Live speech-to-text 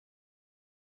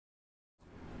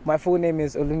My full name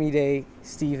is Olumide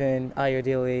Stephen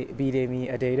Ayodele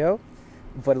Bidemi Adedo,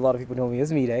 but a lot of people know me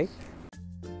as Mide.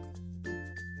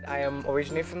 I am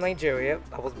originally from Nigeria.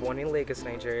 I was born in Lagos,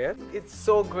 Nigeria. It's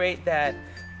so great that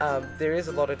there is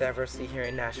a lot of diversity here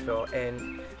in Nashville,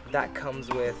 and that comes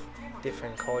with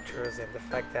different cultures and the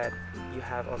fact that you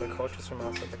have other cultures from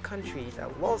outside the country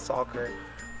that love soccer.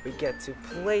 We get to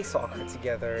play soccer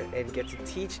together and get to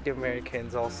teach the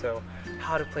Americans also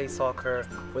how to play soccer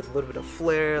with a little bit of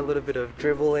flair, a little bit of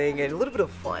dribbling, and a little bit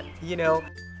of fun, you know?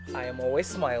 I am always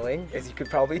smiling, as you could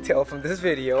probably tell from this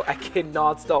video. I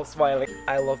cannot stop smiling.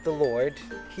 I love the Lord.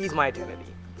 He's my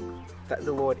identity.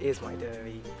 The Lord is my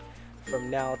identity from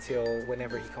now till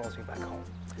whenever He calls me back home.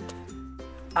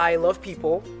 I love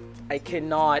people. I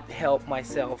cannot help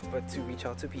myself but to reach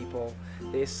out to people.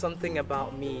 There's something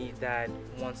about me that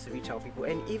wants to reach out to people,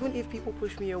 and even if people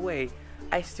push me away,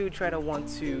 I still try to want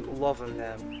to love on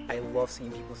them. I love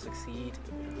seeing people succeed,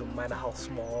 no matter how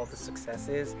small the success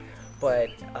is, but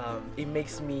it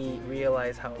makes me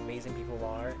realize how amazing people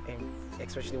are, and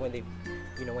especially when they,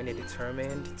 when they're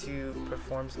determined to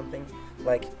perform something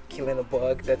like killing a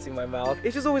bug that's in my mouth.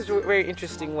 It's just always very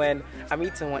interesting when I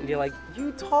meet someone and they're like,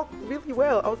 "You talk really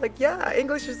well." I was like, "Yeah,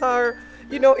 English is our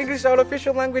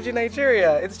official language in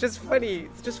Nigeria." It's just funny.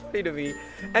 It's just funny to me.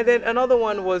 And then another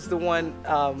one was the one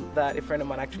that a friend of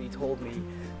mine actually told me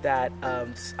that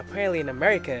apparently an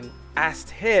American asked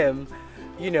him,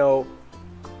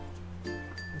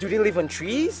 do they live on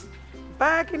trees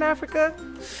back in Africa?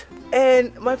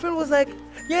 And my friend was like,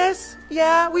 "Yes,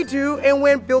 yeah, we do." And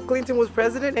when Bill Clinton was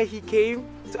president and he came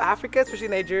to Africa, especially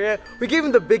Nigeria, we gave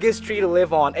him the biggest tree to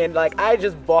live on. And like, I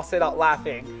just busted out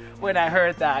laughing when I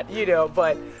heard that,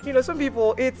 but some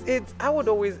people, I would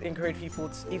always encourage people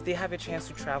to, if they have a chance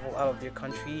to travel out of their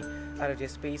country, out of their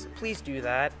space, please do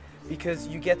that, because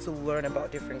you get to learn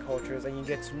about different cultures and you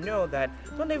get to know that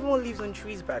not everyone lives on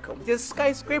trees back home. There's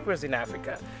skyscrapers in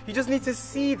Africa. You just need to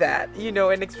see that,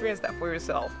 and experience that for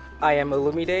yourself. I am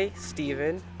Olumide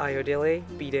Stephen Ayodele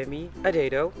Bidemi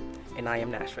Adedo, and I am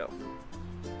Nashville.